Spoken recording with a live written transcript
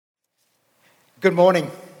Good morning.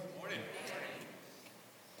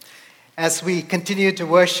 As we continue to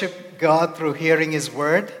worship God through hearing His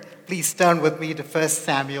Word, please turn with me to 1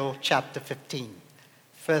 Samuel chapter 15.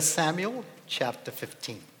 1 Samuel chapter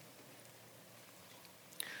 15.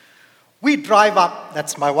 We drive up,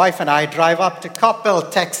 that's my wife and I, drive up to Coppell,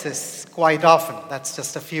 Texas quite often. That's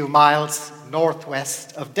just a few miles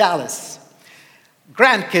northwest of Dallas.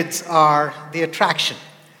 Grandkids are the attraction.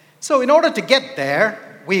 So in order to get there,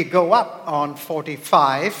 we go up on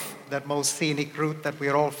 45, that most scenic route that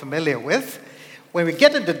we're all familiar with. When we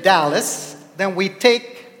get into Dallas, then we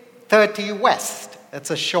take 30 west.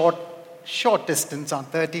 That's a short distance on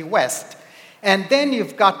 30 west. And then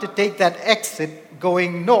you've got to take that exit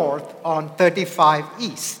going north on 35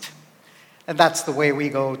 east. And that's the way we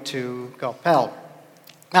go to Coppell.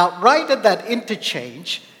 Now, right at that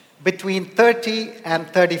interchange between 30 and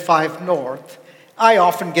 35 north, I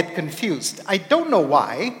often get confused. I don't know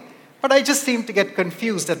why, but I just seem to get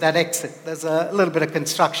confused at that exit. There's a little bit of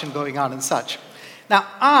construction going on and such. Now,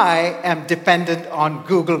 I am dependent on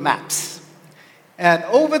Google Maps. And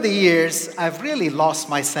over the years, I've really lost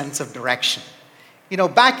my sense of direction. You know,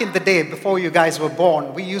 back in the day, before you guys were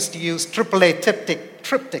born, we used to use AAA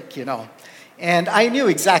triptych, And I knew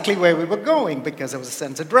exactly where we were going because there was a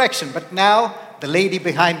sense of direction. But now, the lady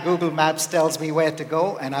behind Google Maps tells me where to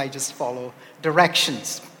go, and I just follow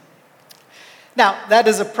directions. Now, that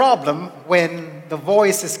is a problem when the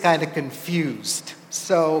voice is kind of confused.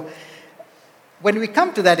 So, when we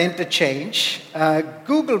come to that interchange,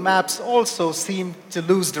 Google Maps also seem to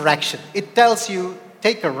lose direction. It tells you,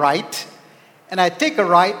 take a right, and I take a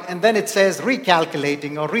right, and then it says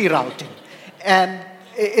recalculating or rerouting. And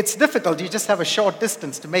it's difficult. You just have a short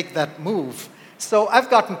distance to make that move. So I've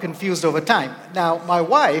gotten confused over time. Now, my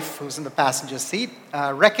wife, who's in the passenger seat,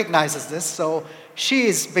 recognizes this, so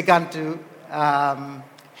she's begun to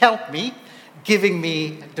help me, giving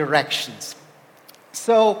me directions.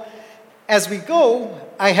 So as we go,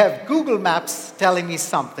 I have Google Maps telling me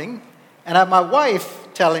something, and I have my wife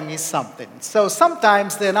telling me something. So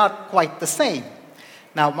sometimes they're not quite the same.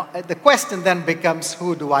 Now, the question then becomes,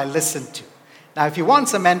 who do I listen to? Now, if you want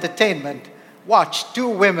some entertainment, watch two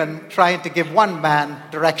women trying to give one man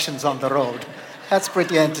directions on the road. That's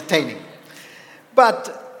pretty entertaining.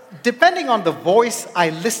 But depending on the voice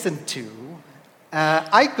I listen to,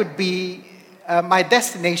 my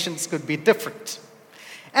destinations could be different.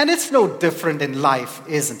 And it's no different in life,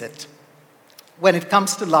 isn't it? When it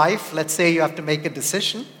comes to life, let's say you have to make a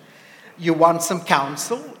decision, you want some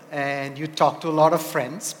counsel, and you talk to a lot of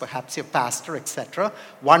friends, perhaps your pastor, etc.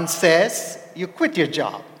 One says, you quit your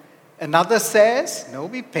job. Another says, no,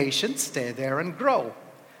 be patient, stay there and grow.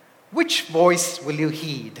 Which voice will you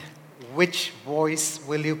heed? Which voice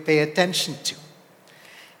will you pay attention to?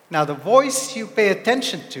 Now, the voice you pay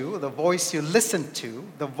attention to, the voice you listen to,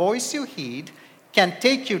 the voice you heed, can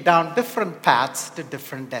take you down different paths to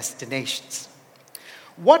different destinations.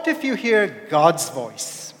 What if you hear God's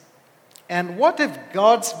voice? And what if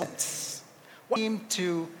God's voice seemed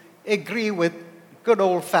to agree with good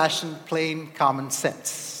old-fashioned, plain common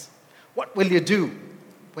sense? What will you do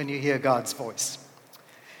when you hear God's voice?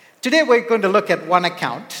 Today we're going to look at one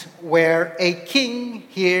account where a king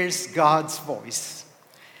hears God's voice,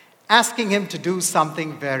 asking him to do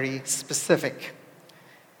something very specific.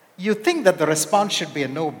 You think that the response should be a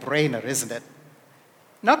no-brainer, isn't it?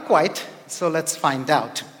 Not quite, so let's find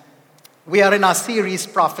out. We are in our series,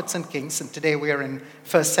 Prophets and Kings, and today we are in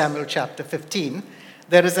 1 Samuel chapter 15.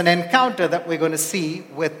 There is an encounter that we're going to see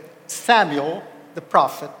with Samuel, the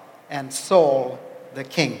prophet, and Saul, the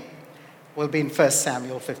king. We'll be in 1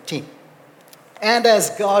 Samuel 15. And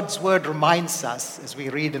as God's word reminds us, as we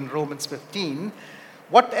read in Romans 15,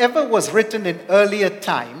 whatever was written in earlier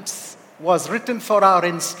times was written for our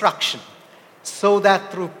instruction, so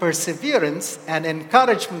that through perseverance and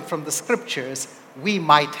encouragement from the scriptures, we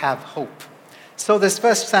might have hope. So this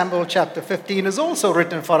 1 Samuel chapter 15 is also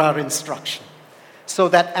written for our instruction, so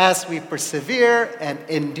that as we persevere and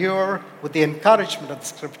endure with the encouragement of the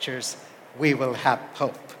scriptures, we will have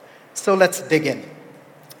hope. So let's dig in.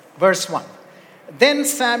 Verse 1. Then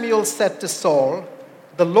Samuel said to Saul,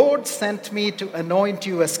 "The Lord sent me to anoint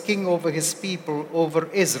you as king over his people, over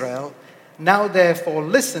Israel. Now therefore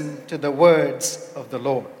listen to the words of the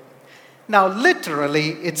Lord." Now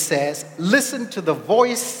literally it says, listen to the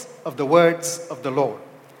voice of the words of the Lord.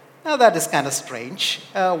 Now that is kind of strange.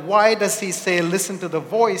 Why does he say listen to the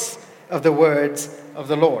voice of the words of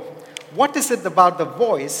the Lord? What is it about the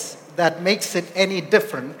voice that makes it any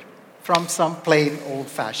different from some plain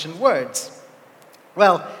old-fashioned words?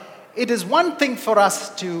 Well, it is one thing for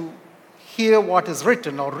us to hear what is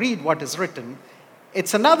written or read what is written.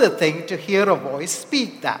 It's another thing to hear a voice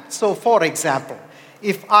speak that. So, for example,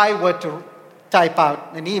 if I were to type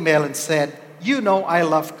out an email and said, "You know I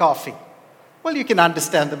love coffee," well, you can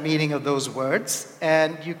understand the meaning of those words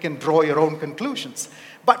and you can draw your own conclusions.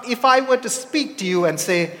 But if I were to speak to you and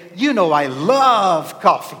say, "You know I love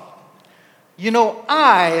coffee," "You know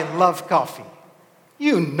I love coffee,"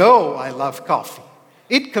 "You know I love coffee,"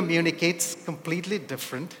 it communicates completely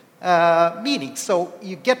different meaning. So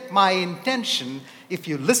you get my intention if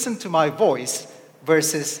you listen to my voice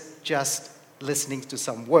versus just listening to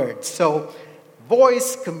some words. So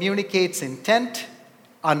voice communicates intent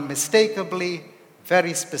unmistakably,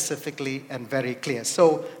 very specifically, and very clear.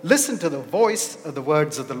 So listen to the voice of the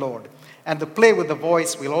words of the Lord. And the play with the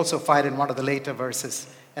voice we'll also find in one of the later verses,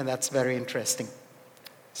 and that's very interesting.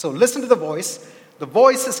 So listen to the voice. The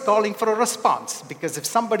voice is calling for a response, because if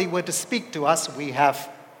somebody were to speak to us, we have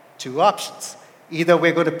two options. Either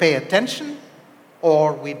we're going to pay attention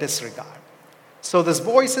or we disregard. So this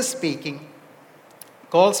voice is speaking,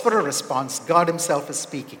 calls for a response. God himself is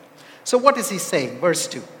speaking. So what is he saying? Verse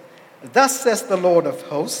 2. "Thus says the Lord of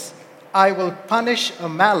hosts, I will punish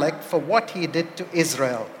Amalek for what he did to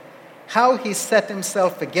Israel, how he set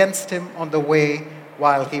himself against him on the way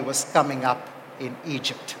while he was coming up in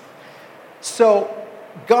Egypt." So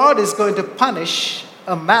God is going to punish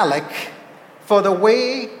Amalek for the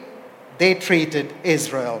way they treated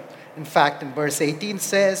Israel. In fact, in verse 18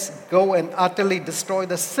 says, "Go and utterly destroy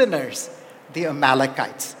the sinners, the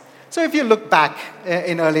Amalekites." So if you look back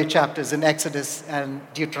in earlier chapters in Exodus and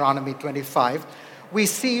Deuteronomy 25, we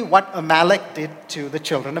see what Amalek did to the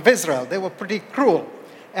children of Israel. They were pretty cruel.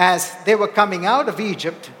 As they were coming out of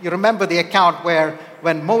Egypt, you remember the account where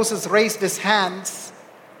when Moses raised his hands,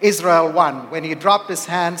 Israel won. When he dropped his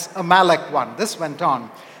hands, Amalek won. This went on.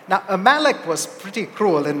 Now, Amalek was pretty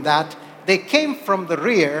cruel in that they came from the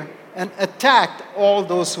rear and attacked all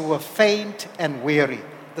those who were faint and weary,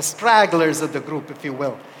 the stragglers of the group, if you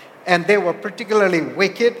will. And they were particularly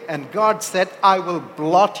wicked, and God said, "I will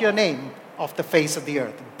blot your name off the face of the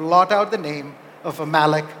earth." Blot out the name of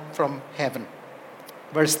Amalek from heaven.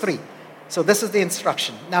 Verse 3. So this is the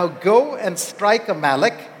instruction. "Now go and strike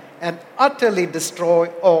Amalek and utterly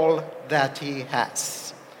destroy all that he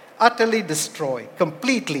has." Utterly destroy,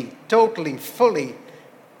 completely, totally, fully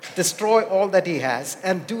destroy all that he has,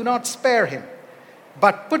 and do not spare him,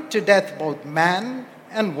 but put to death both man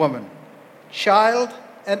and woman, child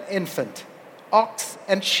and infant, ox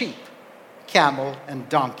and sheep, camel and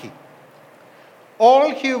donkey.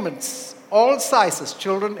 All humans, all sizes,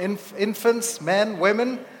 children, infants, men,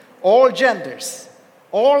 women, all genders,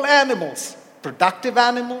 all animals, productive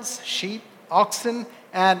animals, sheep, oxen,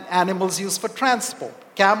 and animals used for transport,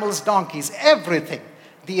 camels, donkeys, everything.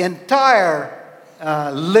 The entire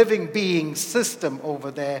living being system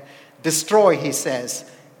over there, destroy, he says.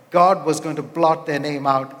 God was going to blot their name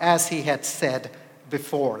out as he had said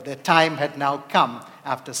before. Their time had now come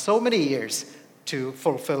after so many years to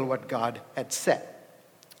fulfill what God had said.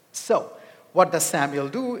 So, what does Samuel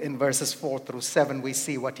do? In verses 4 through 7, we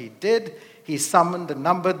see what he did. He summoned and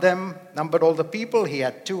numbered them, numbered all the people. He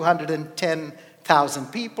had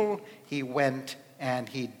 210,000 people. He went and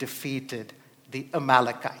he defeated the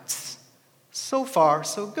Amalekites. So far,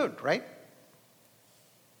 so good, right?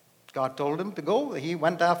 God told him to go. He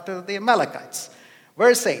went after the Amalekites.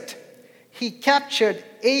 Verse 8. He captured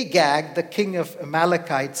Agag, the king of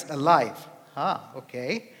Amalekites, alive.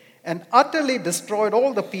 Okay. And utterly destroyed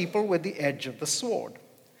all the people with the edge of the sword.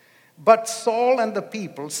 But Saul and the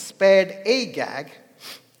people spared Agag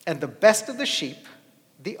and the best of the sheep,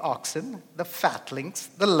 the oxen, the fatlings,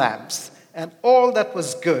 the lambs, and all that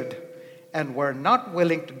was good, and were not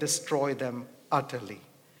willing to destroy them utterly.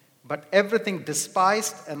 But everything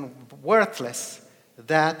despised and worthless,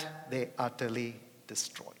 that they utterly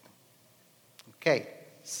destroyed. Okay,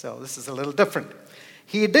 so this is a little different.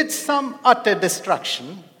 He did some utter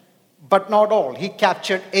destruction, but not all. He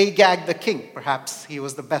captured Agag the king. Perhaps he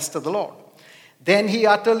was the best of the Lord. Then he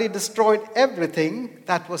utterly destroyed everything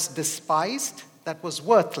that was despised, that was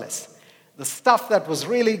worthless. The stuff that was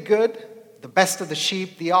really good, the best of the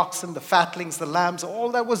sheep, the oxen, the fatlings, the lambs, all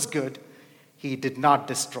that was good, he did not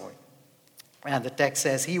destroy. And the text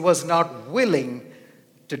says he was not willing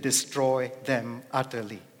to destroy them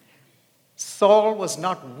utterly. Saul was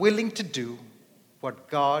not willing to do what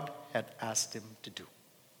God had asked him to do.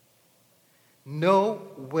 No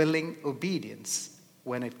willing obedience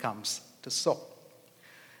when it comes to Saul.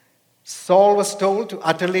 Saul was told to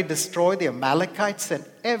utterly destroy the Amalekites and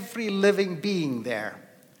every living being there.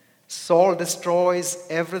 Saul destroys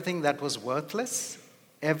everything that was worthless,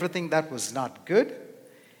 everything that was not good,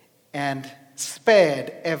 and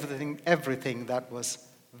spared everything that was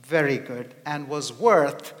very good and was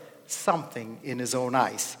worth something in his own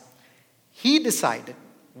eyes. He decided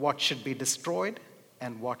what should be destroyed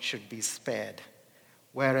and what should be spared,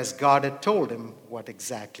 whereas God had told him what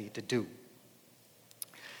exactly to do.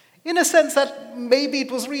 In a sense that maybe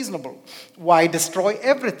it was reasonable. Why destroy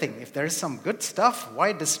everything? If there is some good stuff,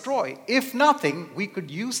 why destroy? If nothing, we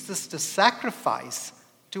could use this to sacrifice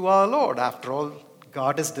to our Lord. After all,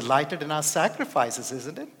 God is delighted in our sacrifices,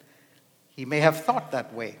 isn't it? He may have thought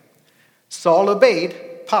that way. Saul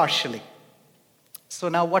obeyed partially. So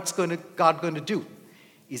now what's God going to do?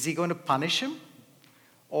 Is he going to punish him?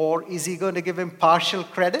 Or is he going to give him partial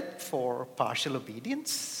credit for partial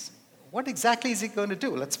obedience? What exactly is he going to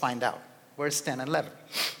do? Let's find out. Verse 10 and 11.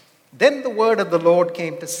 Then the word of the Lord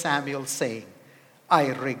came to Samuel, saying, I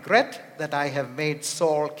regret that I have made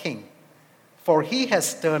Saul king, for he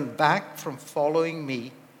has turned back from following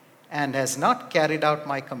me and has not carried out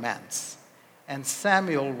my commands. And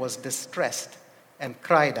Samuel was distressed and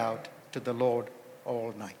cried out to the Lord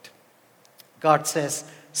all night. God says,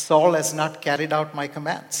 Saul has not carried out my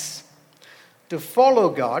commands. To follow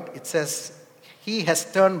God, it says, he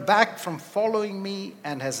has turned back from following me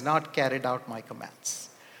and has not carried out my commands.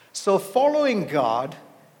 So following God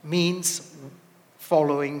means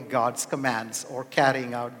following God's commands or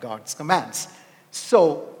carrying out God's commands.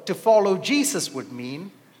 So to follow Jesus would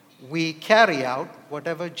mean we carry out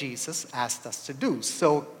whatever Jesus asked us to do.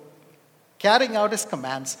 So carrying out his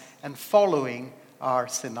commands and following are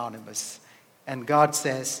synonymous. And God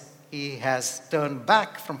says he has turned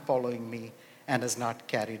back from following me and has not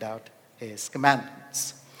carried out his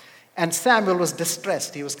commandments. And Samuel was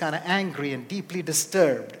distressed. He was kind of angry and deeply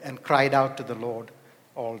disturbed and cried out to the Lord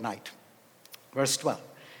all night. Verse 12.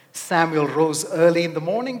 Samuel rose early in the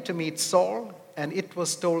morning to meet Saul, and it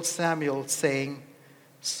was told Samuel, saying,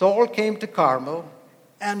 Saul came to Carmel,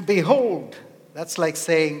 and behold, that's like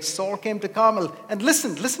saying Saul came to Carmel, and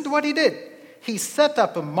listen to what he did. He set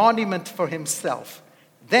up a monument for himself,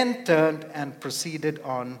 then turned and proceeded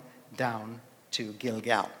on down to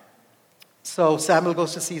Gilgal. So Samuel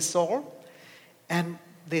goes to see Saul, and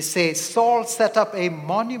they say Saul set up a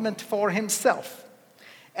monument for himself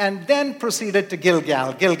and then proceeded to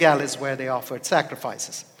Gilgal. Gilgal is where they offered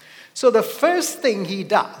sacrifices. So the first thing he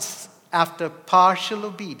does after partial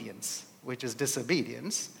obedience, which is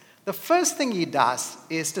disobedience, the first thing he does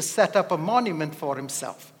is to set up a monument for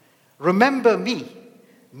himself. Remember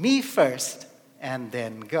me first, and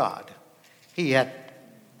then God. He had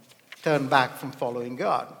turned back from following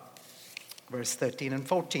God. Verse 13 and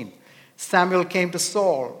 14. Samuel came to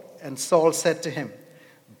Saul, and Saul said to him,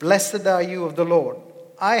 Blessed are you of the Lord.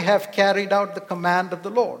 I have carried out the command of the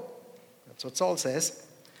Lord. That's what Saul says.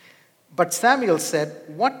 But Samuel said,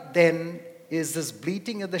 What then is this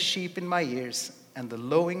bleating of the sheep in my ears and the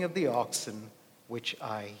lowing of the oxen which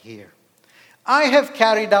I hear? I have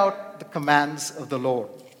carried out the commands of the Lord.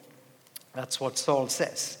 That's what Saul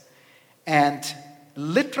says. And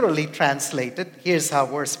literally translated, here's how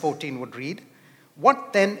verse 14 would read.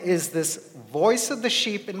 What then is this voice of the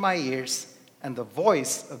sheep in my ears and the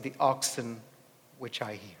voice of the oxen which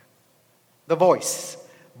I hear? The voice.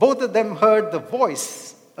 Both of them heard the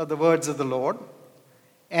voice of the words of the Lord,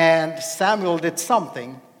 and Samuel did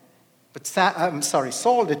something,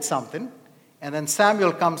 Saul did something, and then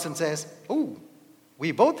Samuel comes and says,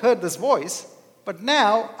 we both heard this voice, but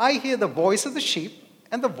now I hear the voice of the sheep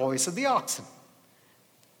and the voice of the oxen.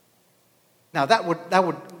 Now that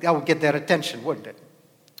would get their attention, wouldn't it?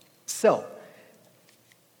 So,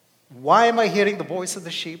 why am I hearing the voice of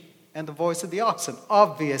the sheep and the voice of the oxen?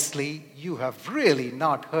 Obviously, you have really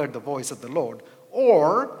not heard the voice of the Lord,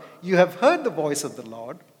 or you have heard the voice of the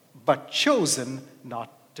Lord, but chosen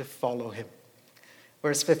not to follow him.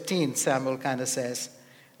 Verse 15, Samuel kind of says,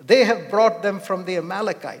 They have brought them from the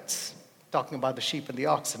Amalekites, talking about the sheep and the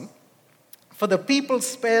oxen, for the people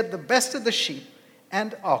spared the best of the sheep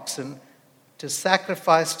and oxen to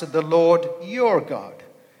sacrifice to the Lord your God,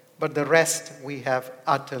 but the rest we have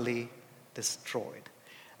utterly destroyed.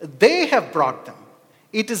 They have brought them.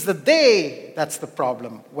 It is the they that's the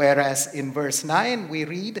problem. Whereas in verse 9 we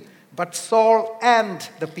read, But Saul and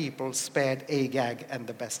the people spared Agag and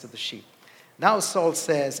the best of the sheep. Now Saul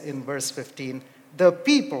says in verse 15, The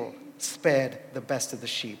people spared the best of the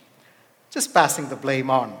sheep. Just passing the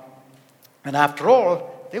blame on. And after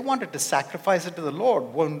all, they wanted to sacrifice it to the Lord.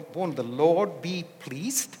 Won't the Lord be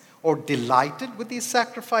pleased or delighted with these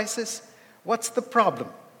sacrifices? What's the problem?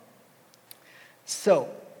 So,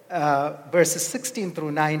 verses 16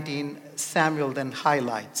 through 19, Samuel then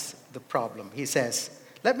highlights the problem. He says,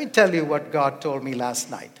 Let me tell you what God told me last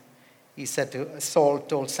night. Saul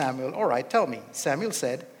told Samuel, "All right, tell me." Samuel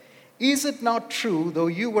said, "Is it not true, though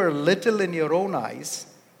you were little in your own eyes,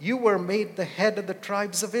 you were made the head of the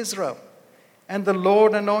tribes of Israel, and the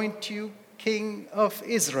Lord anointed you king of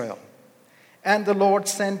Israel? And the Lord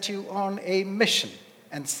sent you on a mission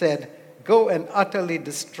and said, 'Go and utterly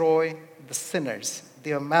destroy the sinners,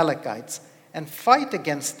 the Amalekites, and fight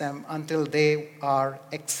against them until they are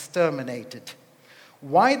exterminated.'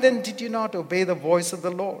 Why then did you not obey the voice of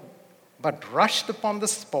the Lord, but rushed upon the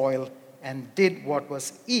spoil and did what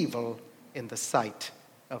was evil in the sight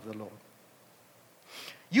of the Lord?"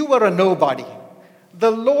 You were a nobody.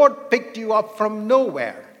 The Lord picked you up from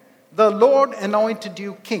nowhere. The Lord anointed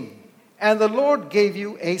you king. And the Lord gave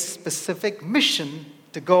you a specific mission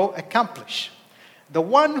to go accomplish. The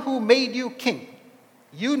one who made you king,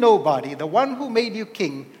 you nobody, the one who made you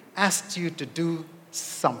king asked you to do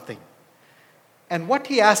something. And what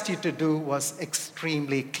he asked you to do was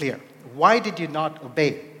extremely clear. Why did you not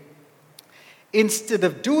obey? Instead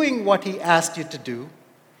of doing what he asked you to do,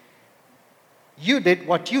 you did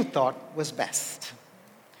what you thought was best.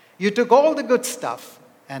 You took all the good stuff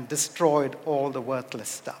and destroyed all the worthless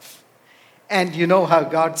stuff. And you know how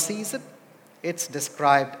God sees it? It's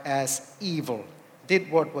described as evil.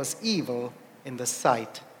 Did what was evil in the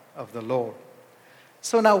sight of the Lord.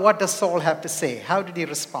 So now what does Saul have to say? How did he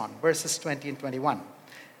respond? Verses 20 and 21.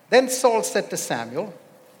 Then Saul said to Samuel,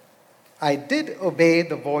 "I did obey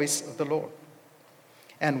the voice of the Lord,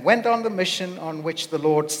 and went on the mission on which the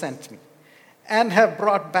Lord sent me, and have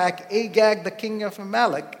brought back Agag the king of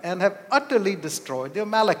Amalek, and have utterly destroyed the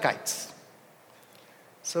Amalekites."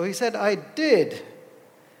 So he said, "I did.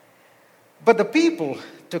 But the people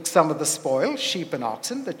took some of the spoil, sheep and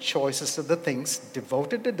oxen, the choicest of the things,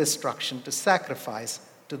 devoted to destruction, to sacrifice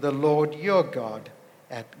to the Lord your God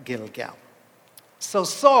at Gilgal." So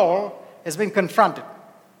Saul has been confronted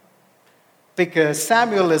because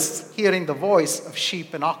Samuel is hearing the voice of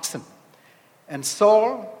sheep and oxen. And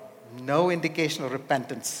Saul, no indication of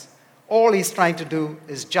repentance. All he's trying to do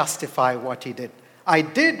is justify what he did. "I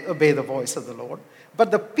did obey the voice of the Lord, but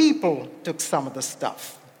the people took some of the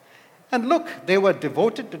stuff. And look, they were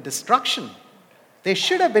devoted to destruction. They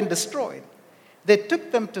should have been destroyed. They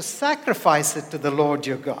took them to sacrifice it to the Lord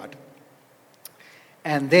your God."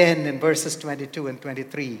 And then in verses 22 and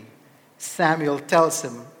 23, Samuel tells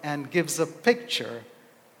him and gives a picture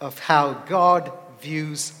of how God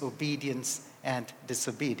views obedience and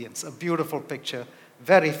disobedience. A beautiful picture,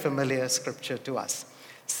 very familiar scripture to us.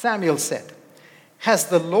 Samuel said, "Has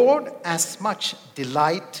the Lord as much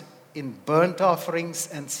delight in burnt offerings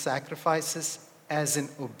and sacrifices as in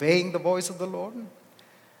obeying the voice of the Lord?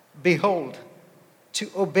 Behold, to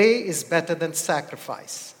obey is better than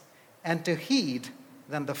sacrifice, and to heed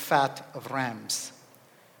than the fat of rams.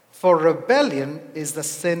 For rebellion is the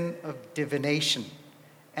sin of divination,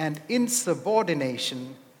 and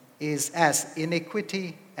insubordination is as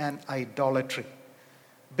iniquity and idolatry.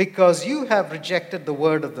 Because you have rejected the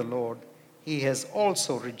word of the Lord, he has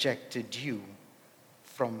also rejected you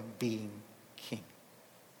from being king."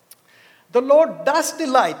 The Lord does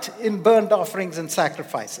delight in burnt offerings and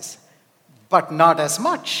sacrifices, but not as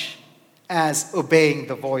much as obeying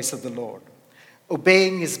the voice of the Lord.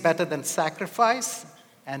 Obeying is better than sacrifice,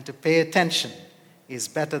 and to pay attention is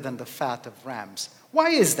better than the fat of rams. Why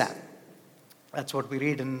is that? That's what we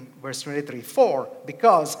read in verse 23. "For,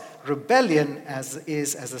 because rebellion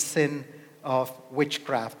is as a sin of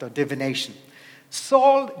witchcraft or divination."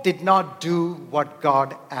 Saul did not do what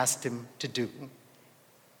God asked him to do,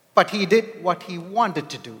 but he did what he wanted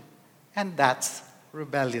to do, and that's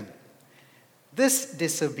rebellion. This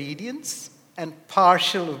disobedience and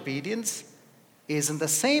partial obedience is in the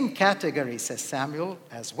same category, says Samuel,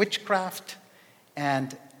 as witchcraft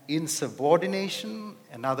and insubordination.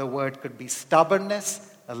 Another word could be stubbornness,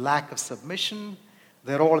 a lack of submission.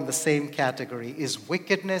 They're all in the same category, is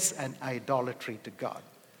wickedness and idolatry to God.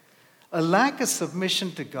 A lack of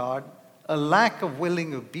submission to God, a lack of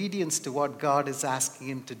willing obedience to what God is asking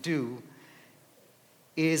him to do,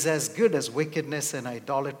 is as good as wickedness and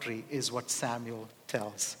idolatry, is what Samuel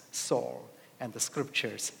tells Saul, and the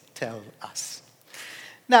scriptures tell us.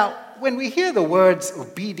 Now, when we hear the words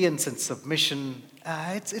obedience and submission,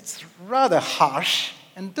 it's rather harsh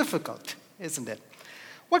and difficult, isn't it?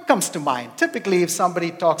 What comes to mind? Typically, if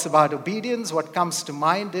somebody talks about obedience, what comes to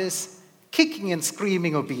mind is kicking and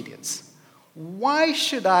screaming obedience. Why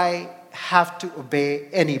should I have to obey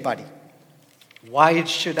anybody? Why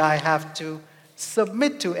should I have to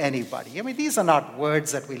submit to anybody? I mean, these are not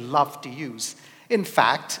words that we love to use. In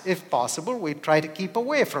fact, if possible, we try to keep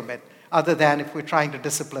away from it, other than if we're trying to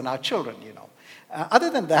discipline our children, Other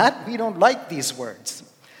than that, we don't like these words.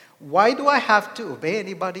 Why do I have to obey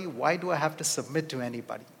anybody? Why do I have to submit to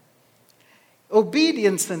anybody?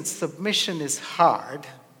 Obedience and submission is hard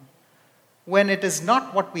when it is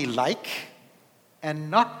not what we like and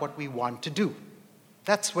not what we want to do.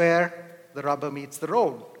 That's where the rubber meets the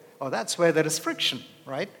road, or that's where there is friction,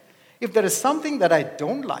 right? If there is something that I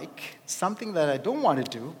don't like, something that I don't want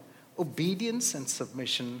to do, obedience and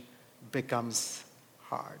submission becomes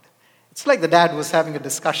hard. It's like the dad was having a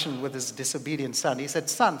discussion with his disobedient son. He said,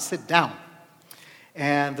 "Son, sit down."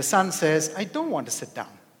 And the son says, "I don't want to sit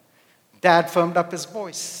down." Dad firmed up his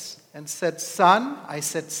voice and said, "Son, I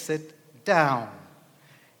said sit down."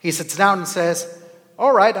 He sits down and says,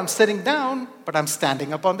 "All right, I'm sitting down, but I'm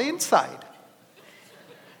standing up on the inside."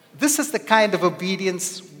 This is the kind of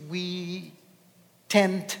obedience we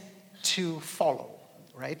tend to follow,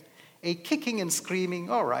 right? A kicking and screaming,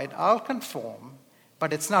 "All right, I'll conform,"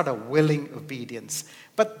 but it's not a willing obedience.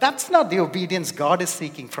 But that's not the obedience God is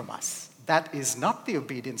seeking from us. That is not the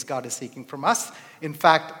obedience God is seeking from us. In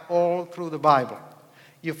fact, all through the Bible,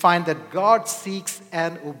 you find that God seeks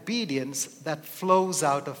an obedience that flows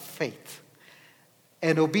out of faith.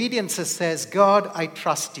 An obedience that says, "God, I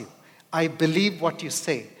trust you. I believe what you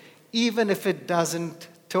say. Even if it doesn't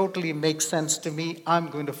totally make sense to me, I'm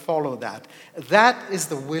going to follow that." That is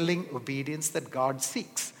the willing obedience that God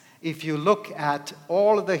seeks. If you look at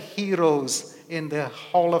all the heroes in the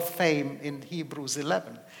Hall of Fame in Hebrews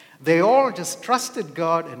 11, they all just trusted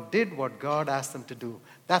God and did what God asked them to do.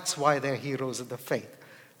 That's why they're heroes of the faith.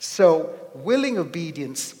 So, willing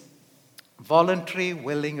obedience, voluntary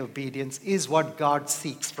willing obedience, is what God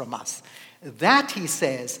seeks from us. That, he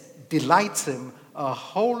says, delights him a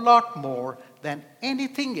whole lot more than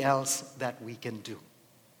anything else that we can do.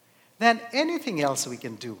 Than anything else we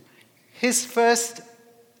can do. His first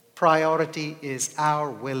priority is our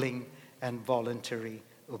willing and voluntary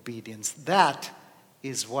obedience. That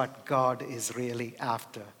is what God is really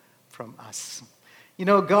after from us. You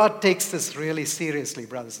know, God takes this really seriously,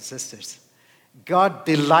 brothers and sisters. God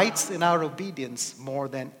delights in our obedience more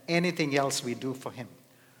than anything else we do for him.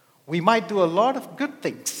 We might do a lot of good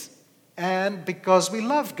things, and because we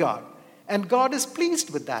love God, and God is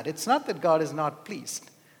pleased with that. It's not that God is not pleased.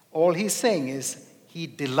 All he's saying is he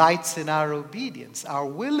delights in our obedience, our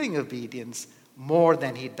willing obedience, more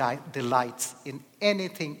than he delights in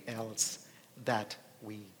anything else that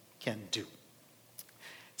we can do.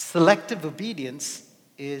 Selective obedience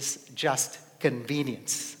is just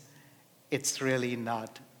convenience. It's really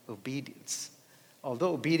not obedience.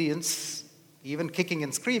 Although obedience, even kicking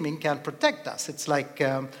and screaming, can protect us. It's like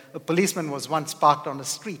a policeman was once parked on a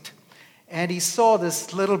street, and he saw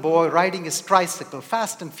this little boy riding his tricycle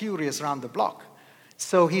fast and furious around the block.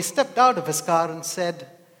 So he stepped out of his car and said,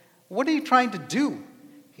 "What are you trying to do?"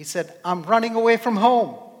 He said, "I'm running away from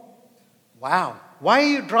home." "Wow. Why are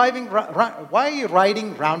you riding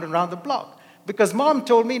round and round the block?" "Because Mom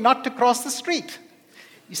told me not to cross the street."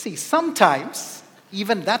 You see, sometimes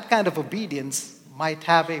even that kind of obedience might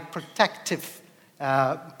have a protective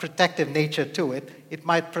nature to it. It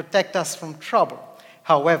might protect us from trouble.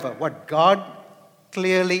 However, what God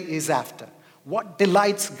clearly is after, what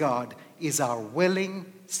delights God, is our willing,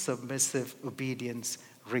 submissive obedience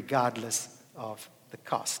regardless of the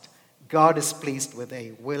cost. God is pleased with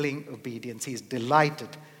a willing obedience. He's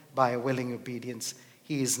delighted by a willing obedience.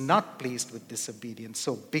 He is not pleased with disobedience.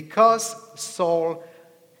 So because Saul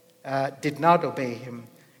did not obey him,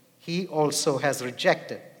 he also has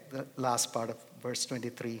rejected, the last part of verse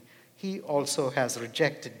 23, he also has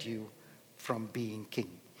rejected you from being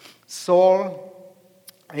king. Saul,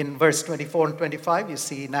 in verse 24 and 25, you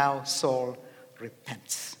see now Saul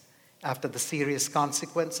repents. After the serious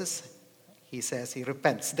consequences, he says he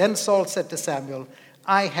repents. Then Saul said to Samuel,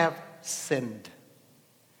 "I have sinned."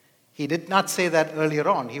 He did not say that earlier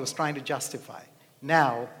on. He was trying to justify.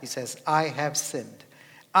 Now he says, "I have sinned.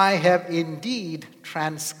 I have indeed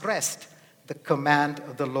transgressed the command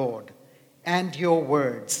of the Lord and your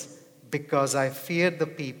words, because I feared the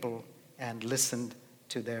people and listened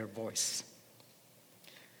to their voice."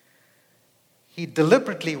 He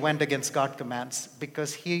deliberately went against God's commands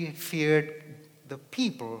because he feared the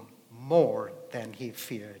people more than he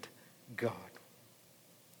feared God.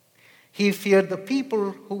 He feared the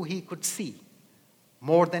people who he could see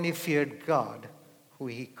more than he feared God, who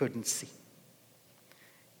he couldn't see.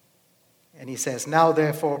 And he says, "Now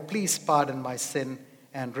therefore, please pardon my sin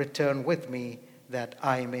and return with me that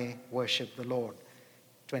I may worship the Lord."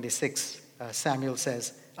 26, Samuel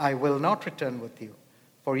says, "I will not return with you,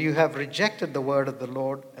 for you have rejected the word of the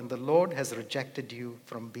Lord, and the Lord has rejected you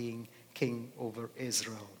from being king over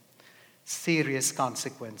Israel." Serious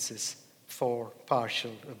consequences for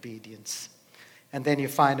partial obedience. And then you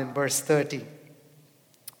find in verse 30,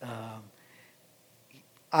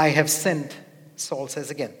 I have sinned, Saul says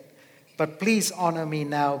again, but please honor me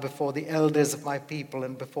now before the elders of my people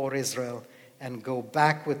and before Israel, and go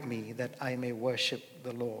back with me that I may worship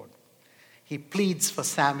the Lord. He pleads for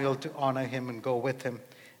Samuel to honor him and go with him.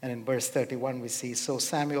 And in verse 31 we see, so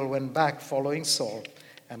Samuel went back following Saul,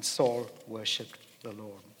 and Saul worshipped the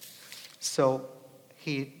Lord. So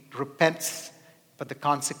he repents, but the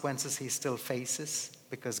consequences he still faces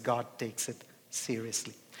because God takes it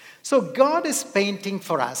seriously. So God is painting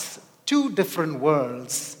for us two different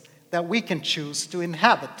worlds that we can choose to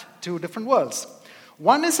inhabit, two different worlds.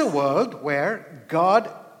 One is a world where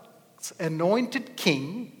God's anointed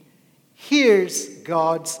king hears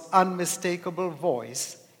God's unmistakable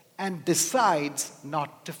voice and decides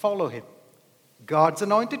not to follow him. God's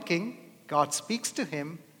anointed king, God speaks to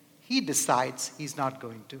him, he decides he's not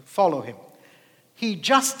going to follow him. He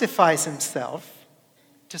justifies himself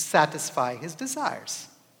to satisfy his desires.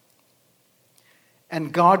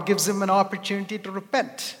 And God gives him an opportunity to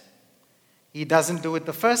repent. He doesn't do it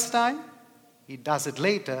the first time, he does it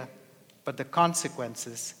later, but the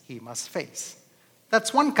consequences he must face.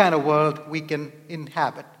 That's one kind of world we can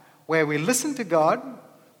inhabit, where we listen to God,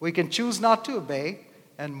 we can choose not to obey,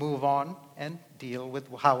 and move on and deal with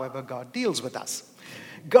however God deals with us.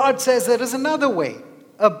 God says there is another way,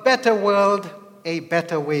 a better world, a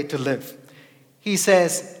better way to live. He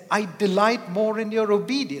says, I delight more in your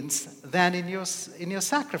obedience than in your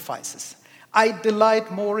sacrifices. I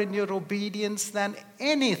delight more in your obedience than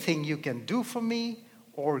anything you can do for me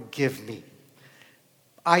or give me.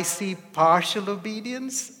 I see partial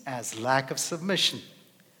obedience as lack of submission.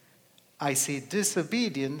 I see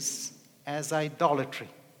disobedience as idolatry.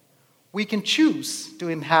 We can choose to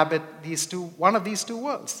inhabit one of these two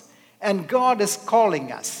worlds. And God is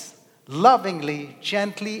calling us lovingly,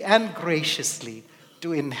 gently, and graciously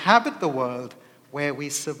to inhabit the world where we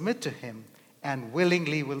submit to him and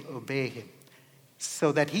willingly will obey him,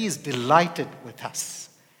 so that he is delighted with us.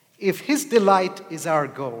 If his delight is our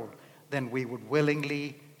goal, then we would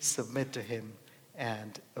willingly submit to him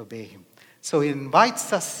and obey him. So he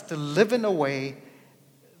invites us to live in a way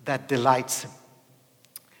that delights him.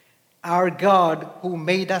 Our God, who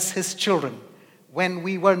made us his children when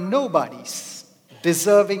we were nobodies,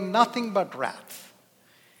 deserving nothing but wrath,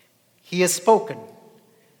 he has spoken.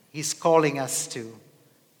 He's calling us to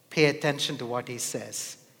pay attention to what he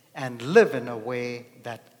says and live in a way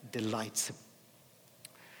that delights him.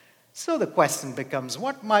 So the question becomes,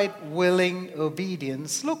 what might willing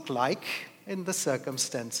obedience look like in the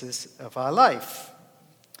circumstances of our life?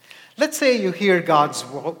 Let's say you hear God's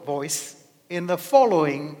voice in the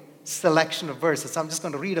following selection of verses. I'm just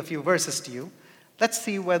going to read a few verses to you. Let's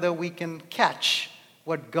see whether we can catch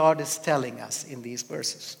what God is telling us in these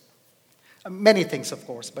verses. Many things, of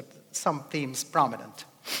course, but some themes prominent.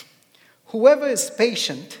 Whoever is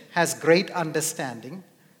patient has great understanding,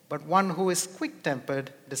 but one who is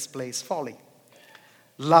quick-tempered displays folly.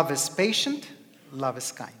 Love is patient, love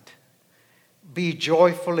is kind. Be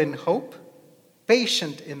joyful in hope,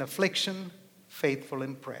 patient in affliction, faithful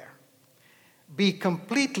in prayer. Be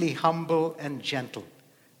completely humble and gentle.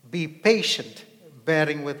 Be patient,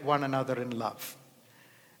 bearing with one another in love.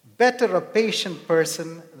 Better a patient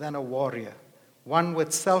person than a warrior, one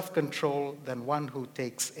with self-control than one who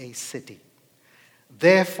takes a city.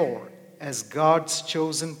 Therefore, as God's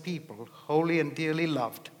chosen people, holy and dearly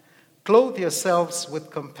loved, clothe yourselves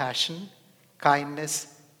with compassion,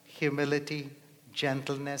 kindness, humility,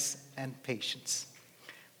 gentleness, and patience.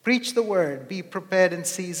 Preach the word, be prepared in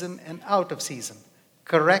season and out of season.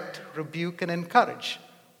 Correct, rebuke, and encourage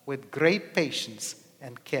with great patience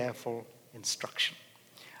and careful instruction.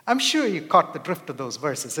 I'm sure you caught the drift of those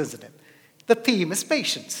verses, isn't it? The theme is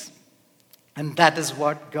patience. And that is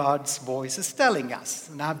what God's voice is telling us.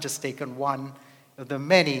 And I've just taken one of the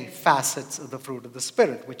many facets of the fruit of the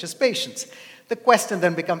Spirit, which is patience. The question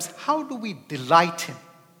then becomes, how do we delight him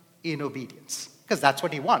in obedience? Because that's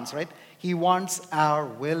what he wants, right? He wants our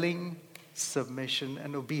willing submission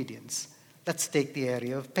and obedience. Let's take the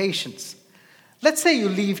area of patience. Let's say you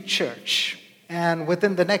leave church, and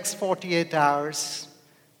within the next 48 hours,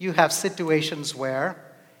 you have situations where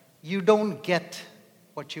you don't get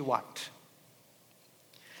what you want.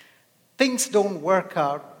 Things don't work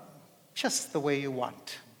out just the way you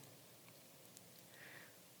want.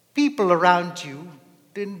 People around you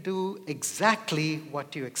didn't do exactly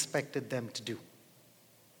what you expected them to do.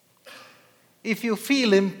 If you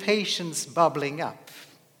feel impatience bubbling up,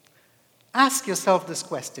 ask yourself this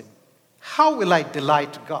question: how will I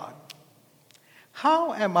delight God?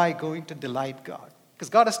 How am I going to delight God? Because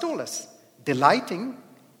God has told us, delighting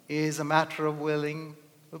is a matter of willing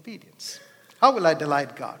obedience. How will I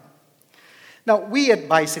delight God? Now, we at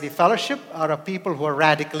Bi-City Fellowship are a people who are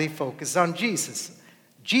radically focused on Jesus.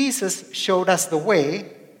 Jesus showed us the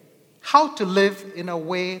way how to live in a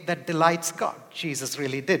way that delights God. Jesus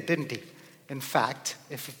really did, didn't he? In fact,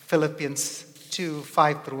 if Philippians 2,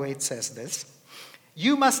 5 through 8 says this,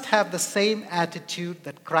 you must have the same attitude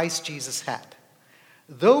that Christ Jesus had.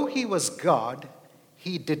 Though he was God,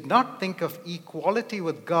 he did not think of equality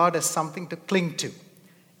with God as something to cling to.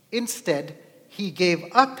 Instead, he gave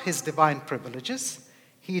up his divine privileges.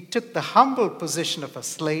 He took the humble position of a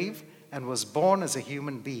slave and was born as a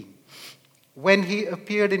human being. When he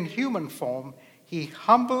appeared in human form, he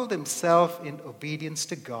humbled himself in obedience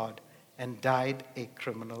to God and died a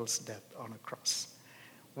criminal's death on a cross.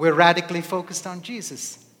 We're radically focused on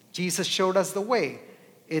Jesus. Jesus showed us the way.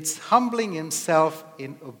 It's humbling himself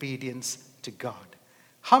in obedience to God.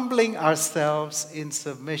 Humbling ourselves in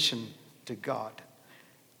submission to God.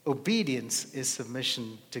 Obedience is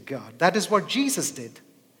submission to God. That is what Jesus did,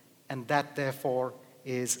 and that therefore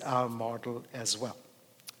is our model as well.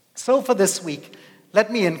 So for this week,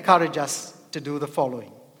 let me encourage us to do the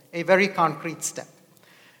following, a very concrete step.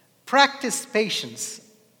 Practice patience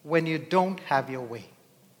when you don't have your way.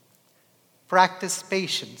 Practice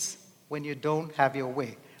patience when you don't have your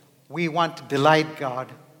way. We want to delight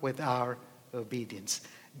God with our obedience.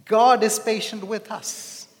 God is patient with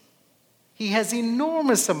us. He has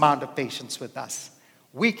enormous amount of patience with us.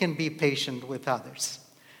 We can be patient with others.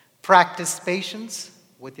 Practice patience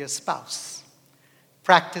with your spouse.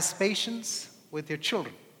 Practice patience with your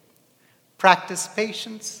children. Practice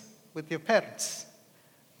patience with your parents.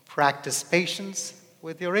 Practice patience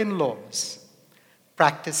with your in-laws.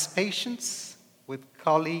 Practice patience with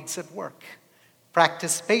colleagues at work.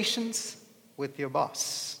 Practice patience with your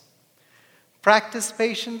boss. Practice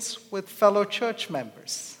patience with fellow church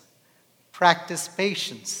members. Practice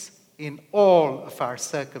patience in all of our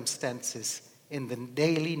circumstances in the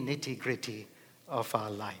daily nitty-gritty of our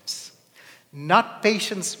lives. Not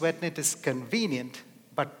patience when it is convenient,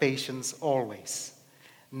 but patience always.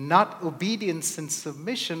 Not obedience and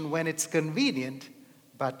submission when it's convenient,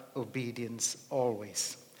 but obedience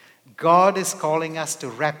always. God is calling us to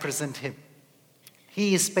represent him.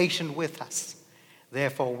 He is patient with us.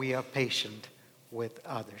 Therefore, we are patient with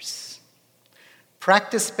others.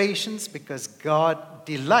 Practice patience because God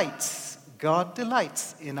delights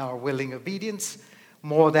in our willing obedience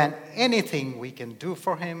more than anything we can do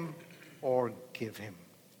for him or give him,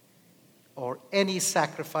 or any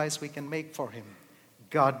sacrifice we can make for him.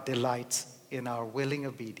 God delights in our willing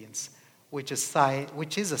obedience, which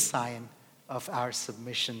is a sign of our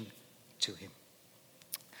submission to him.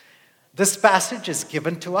 This passage is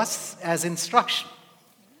given to us as instruction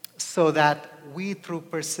so that we, through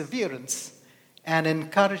perseverance and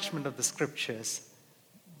encouragement of the scriptures,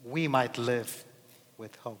 we might live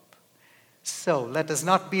with hope. So let us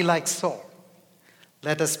not be like Saul.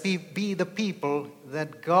 Let us be the people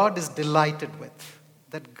that God is delighted with,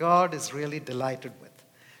 that God is really delighted with,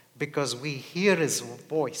 because we hear his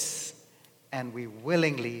voice and we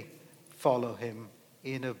willingly follow him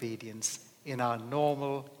in obedience in our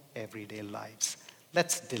normal, everyday lives.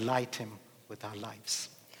 Let's delight him with our lives.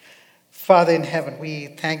 Father in heaven, we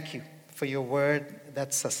thank you for your word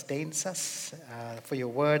that sustains us, for your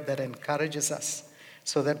word that encourages us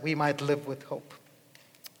so that we might live with hope.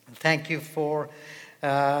 And thank you for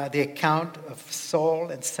the account of Saul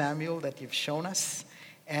and Samuel that you've shown us.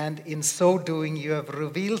 And in so doing, you have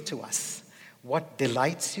revealed to us what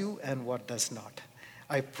delights you and what does not.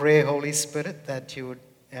 I pray, Holy Spirit, that you would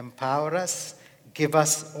empower us, give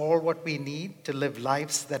us all what we need to live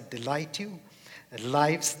lives that delight you,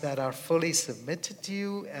 lives that are fully submitted to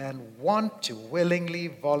you and want to willingly,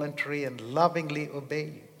 voluntarily, and lovingly obey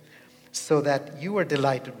you, so that you are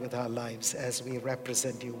delighted with our lives as we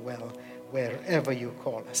represent you well wherever you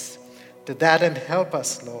call us. To that end, help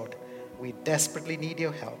us, Lord. We desperately need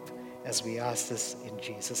your help as we ask this in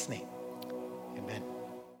Jesus' name.